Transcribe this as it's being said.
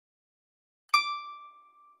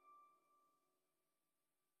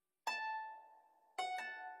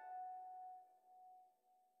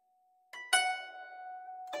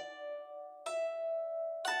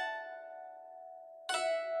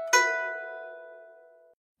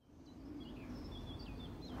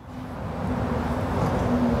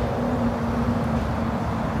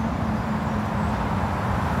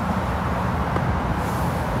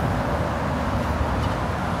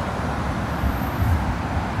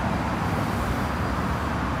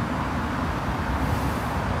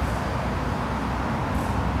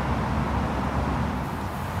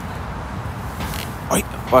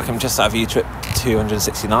welcome just out of U-Trip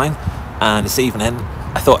 269, and this evening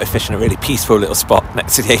I thought I'd fish in a really peaceful little spot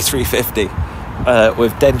next to the A350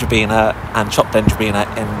 with dendra and chopped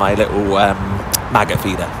dendra in my little maggot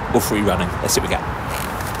feeder, all free running. Let's see what we get.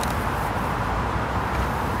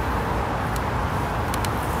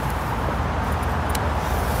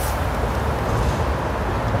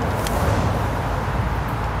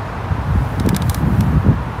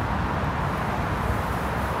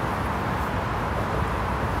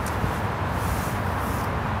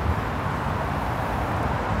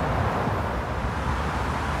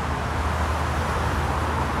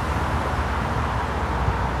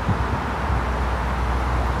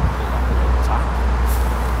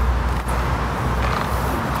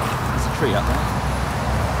 Tree up there.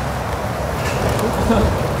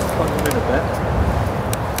 Plug them in a bit.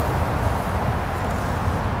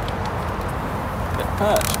 Bit of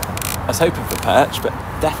perch. I was hoping for perch, but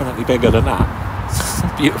definitely bigger than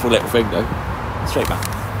that. Beautiful little thing though. Straight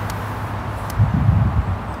back.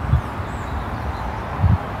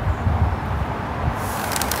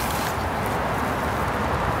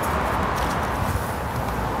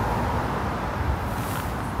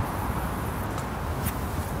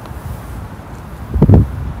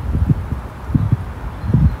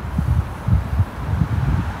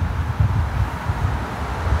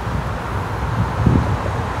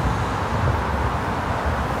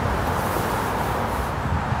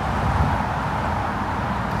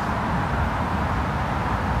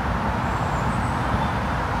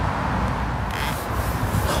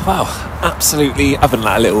 Wow, absolutely, other than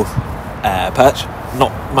that little perch,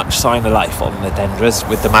 not much sign of life on the dendras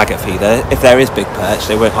with the maggot feeder. If there is big perch,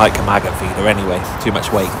 they won't like a maggot feeder anyway, too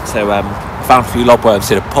much weight. So I found a few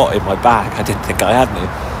lobworms in a pot in my bag. I didn't think I had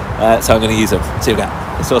any, so I'm going to use them. See what we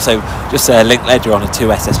get. It's also just a link ledger on a 2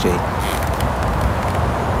 SSG.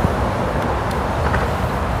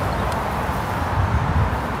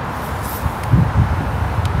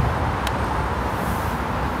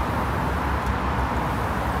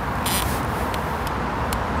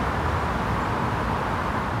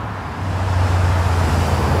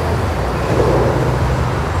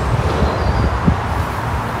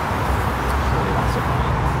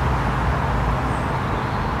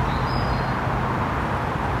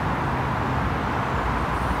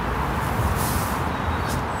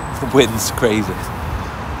 The wind's crazy. I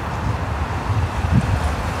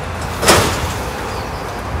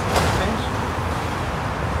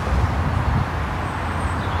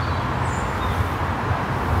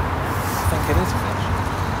think it is a fish.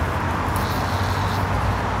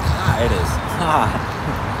 Ah, it is. Ah.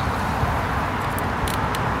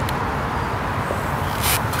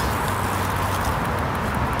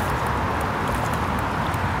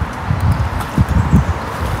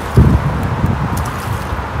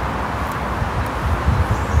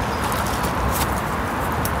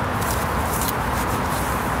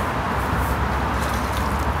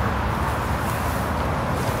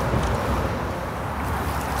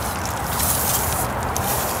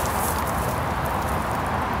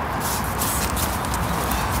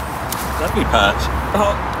 Lovely perch.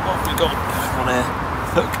 Oh, what have we got on here?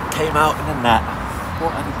 Hook came out in a net.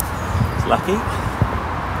 What? It's lucky.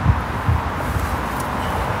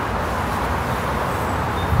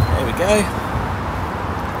 There we go.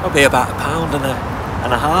 Probably about £1.5.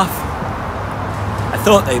 I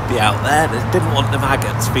thought they'd be out there. They didn't want the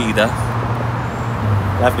maggots feeder.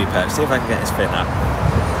 Lovely perch. See if I can get his fin up.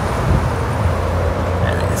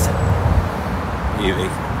 There it is. Beauty.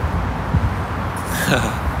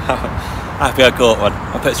 Happy I caught one.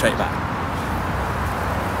 I'll put it straight back.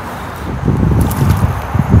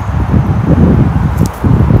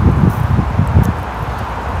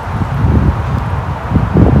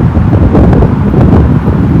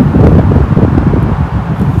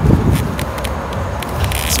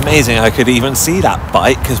 It's amazing I could even see that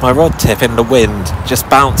bite because my rod tip in the wind just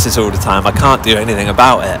bounces all the time. I can't do anything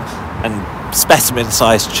about it. And specimen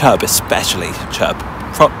sized chub, especially chub.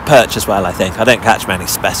 Perch as well, I think. I don't catch many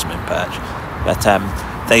specimen perch, but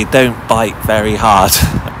they don't bite very hard,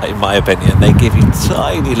 in my opinion. They give you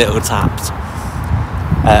tiny little taps.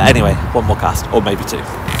 Anyway, one more cast, or maybe two.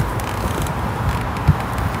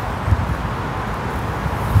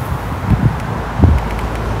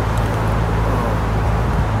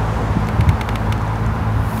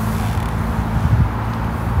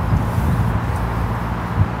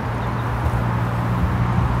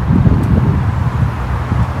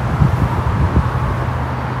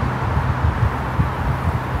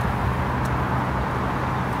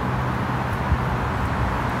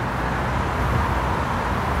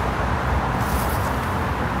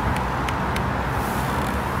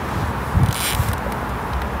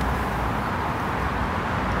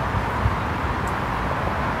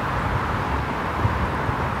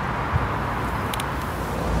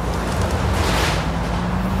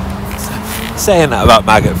 Saying that about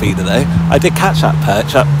maggot feeder though, I did catch that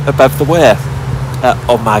perch up above the weir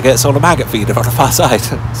on maggots on a maggot feeder on the far side.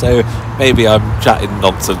 So maybe I'm chatting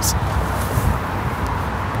nonsense.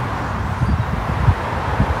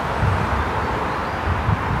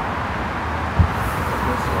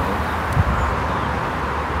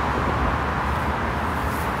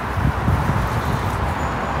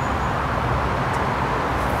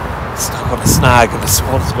 Stuck on a snag and the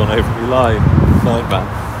swan's gone over my line.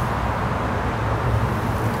 Nightmare.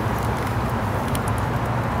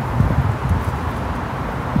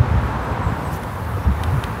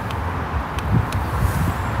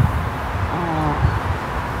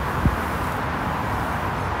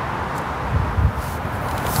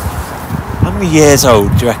 How many years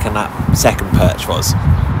old do you reckon that second perch was?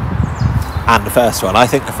 And the first one? I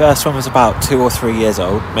think the first one was about 2 or 3 years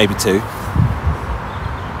old, maybe 2.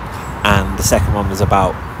 And the second one was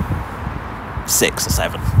about 6 or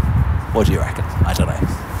 7. What do you reckon? I don't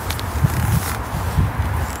know.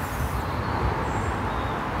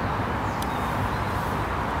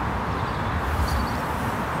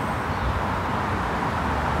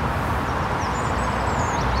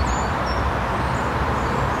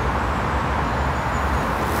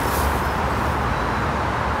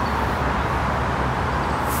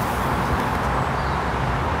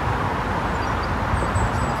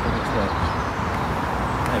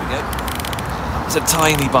 It's a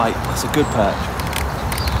tiny bite. That's a good perch.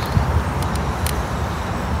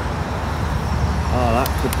 Oh, that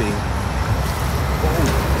could be.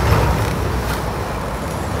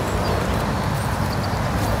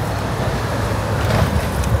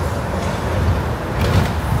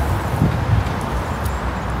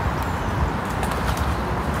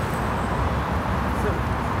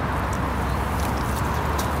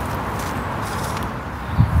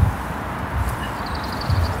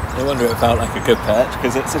 No wonder it felt like a good perch,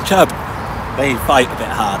 because it's a chub. They fight a bit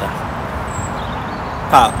harder.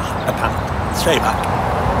 About a pound, straight back.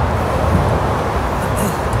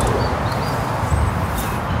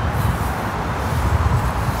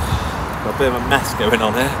 Got a bit of a mess going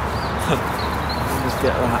on here. Just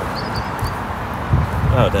get that.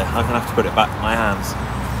 Oh dear, I'm going to have to put it back in my hands.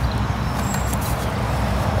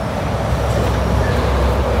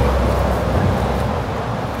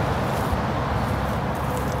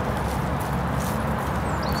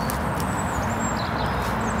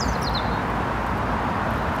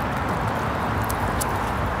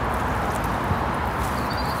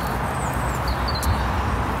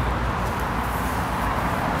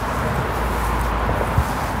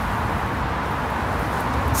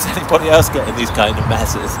 Is anybody else getting these kind of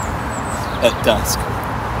messes at dusk?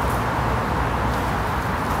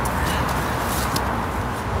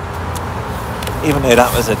 Even though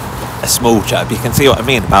that was a small chub, you can see what I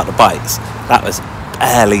mean about the bites. That was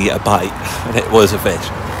barely a bite, and it was a fish.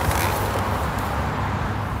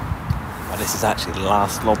 But this is actually the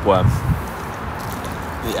last lobworm.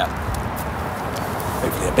 Yeah.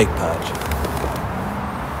 Hopefully a big perch.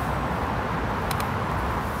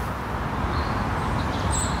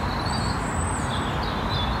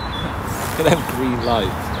 Look at them green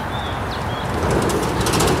lights.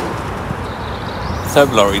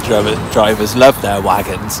 Some lorry drivers love their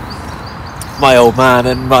wagons. My old man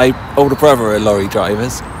and my older brother are lorry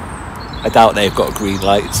drivers. I doubt they've got green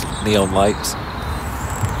lights, neon lights.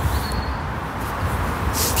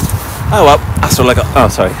 Oh well, that's all I got. Oh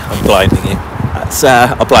sorry, I'm blinding you. That's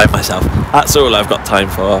I'll blind myself. That's all I've got time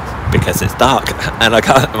for because it's dark and I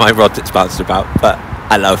can't. My rod it's bounced about, but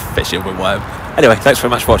I love fishing with worm. Anyway, thanks very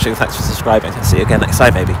much for watching. Thanks for subscribing. I'll see you again next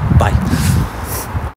time, maybe. Bye.